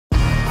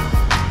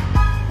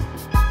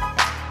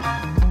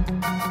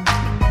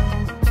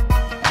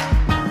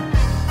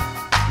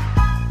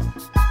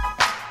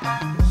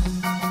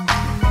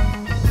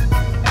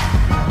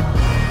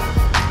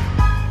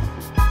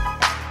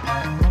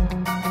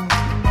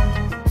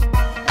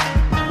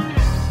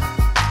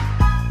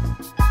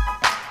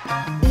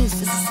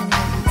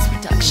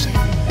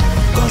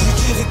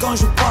quand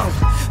je parle,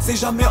 c'est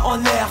jamais en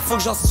l'air. Faut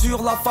que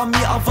j'assure la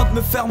famille avant de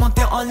me faire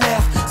monter en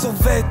l'air.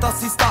 Sauver ta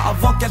sista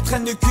avant qu'elle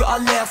traîne le cul à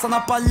l'air. Ça n'a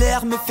pas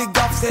l'air mais fais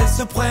gaffe si elle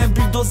se prend un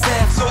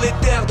bulldozer. Sur les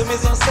terres de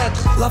mes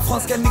ancêtres, la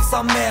France qu'elle nique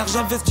sa mère.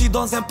 J'investis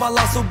dans un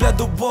palace au bled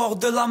au bord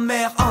de la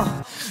mer.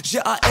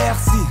 GAR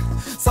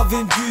si ça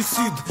vient du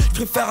sud.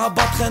 Je préfère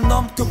abattre un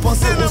homme que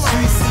penser au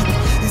suicide.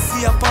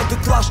 Ici y a pas de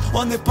clash,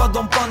 on n'est pas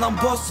dans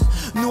Panambos.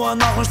 Nous on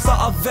arrange ça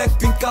avec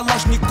une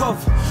Kalachnikov.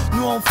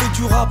 Nous on fait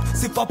du rap,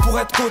 c'est pas pour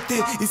être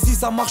coté. Ici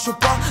ça marche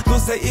pas,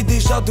 l'oseille est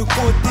déjà de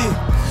côté.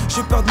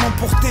 J'ai peur de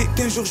m'emporter,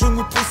 qu'un jour je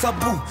me pousse à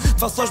bout. De toute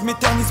façon je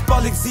m'éternise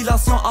pas,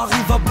 l'exilation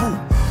arrive à bout.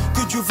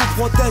 Que Dieu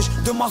vous protège,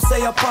 de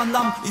Marseille à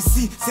Paname.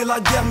 Ici c'est la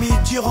guerre, mais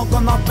ils diront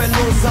qu'on appelle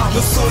aux armes.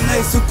 Le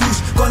soleil se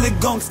couche quand les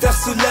gangsters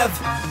se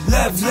lèvent.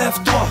 Lève,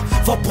 lève-toi,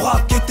 va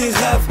braquer tes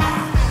rêves.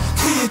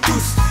 Criez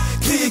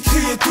tous, criez,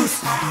 criez tous.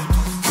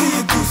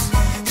 Criez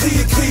tous,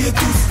 criez, criez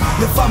tous.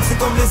 Les femmes c'est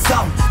comme les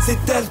armes, c'est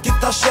elles qui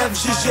t'achèvent.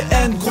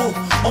 GGN gros,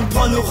 on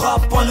prend le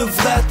rap, on le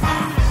vrai.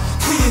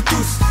 Criez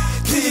tous,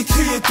 criez,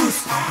 criez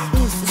tous.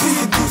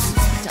 Criez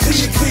tous,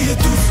 criez, criez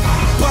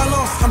tous.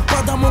 Balance, rentre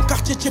pas dans mon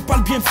quartier, t'es pas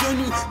le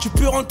bienvenu. Tu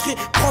peux rentrer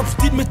propre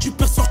style mais tu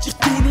peux sortir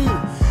tout nu.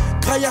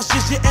 Criez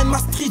GGN, ma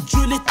street, je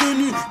l'ai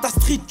tenu. Ta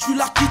street, tu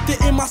l'as quitté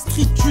et ma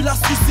street, tu l'as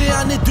sucé.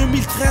 Année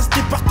 2013,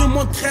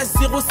 département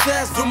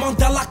 13-016.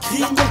 Demande à la crie,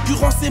 la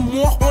concurrence est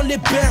mort, on les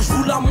berge.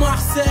 Roule à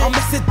Marseille, en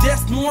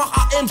Mercedes noir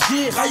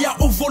AMG. Raya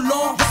au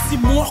volant,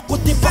 voici mort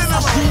côté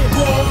passager.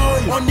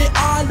 Boy, on est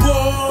all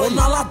boy, on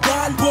a la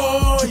dalle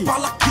boy. Tu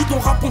parles à qui, ton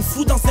rap on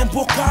fout dans un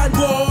bocal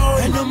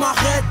boy. Elle ne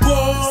m'arrête boy,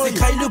 c'est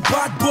Criez le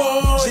bad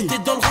boy. J'étais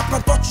dans le rap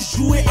quand toi tu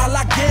jouais à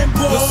la Game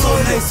Boy. Le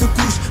soleil se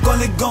couche quand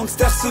les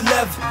gangsters se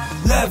lèvent.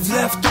 Lève,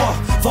 lève-toi,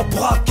 va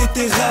braquer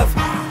tes rêves.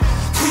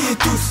 Criez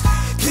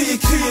tous, criez,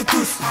 criez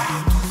tous.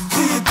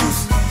 Criez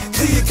tous,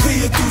 criez,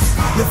 criez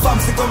tous. Les femmes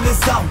c'est comme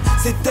les armes,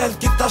 c'est elles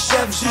qui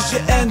t'achèvent.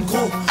 GGN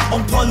gros, on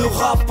prend le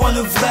rap, on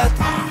le vrai.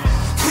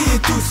 Criez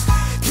tous,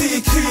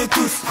 criez, criez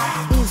tous.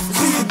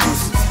 Criez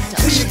tous,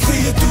 criez,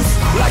 criez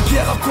tous. La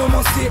guerre a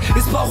commencé,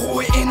 et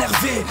Sparrow est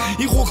énervé.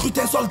 Ils recrutent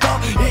un soldat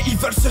et ils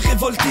veulent se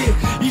révolter.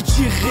 Ils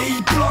tirent et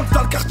ils plantent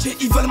dans le quartier,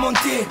 ils veulent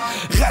monter.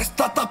 Reste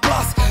à ta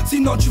place,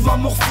 sinon tu vas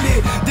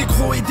morfler. Des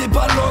gros et des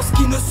balances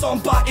qui ne sont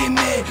pas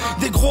aimés.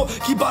 Des gros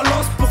qui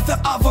balancent pour faire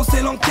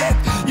avancer l'enquête.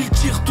 Ils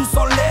tirent tous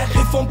en l'air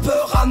et font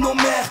peur à nos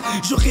mères.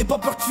 J'aurais pas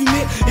peur de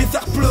fumer et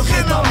faire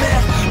pleurer ta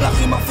mère. La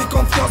rue m'a fait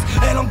confiance,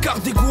 elle en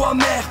garde des goûts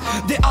amers.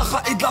 Des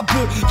haras et de la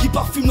bœuf qui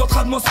parfument notre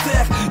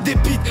atmosphère. Des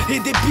beats et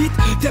des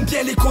beats, t'aimes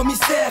bien les commissaires.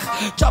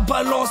 T'as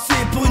balancé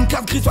pour une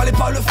carte grise, fallait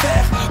pas le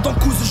faire. Ton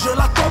cousin je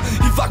l'attends,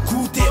 il va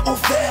goûter au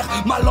fer.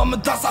 Ma lame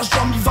dans sa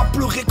jambe, il va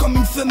pleurer comme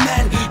une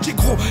femelle. T'es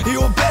gros et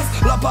obèse,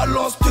 la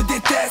balance te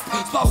déteste.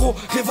 Sparrow,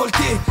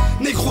 révolté,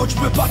 négro tu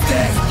peux pas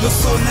taire. Le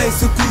soleil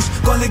se couche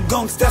quand les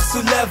gangsters se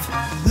lèvent.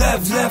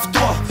 Lève,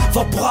 lève-toi,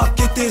 va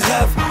braquer tes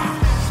rêves.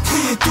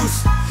 Criez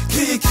tous,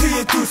 criez,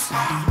 criez tous.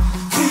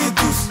 Criez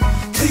tous,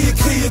 criez,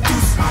 criez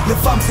tous. Les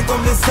femmes c'est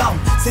comme les armes,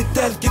 c'est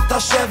elles qui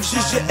t'achèvent.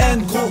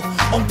 GGN gros,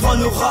 on prend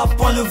le rap,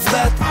 on le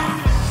vrai.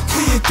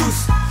 Criez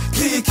tous,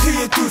 criez,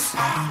 criez tous.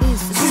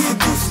 Criez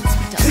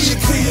tous, criez,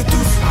 criez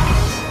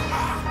tous.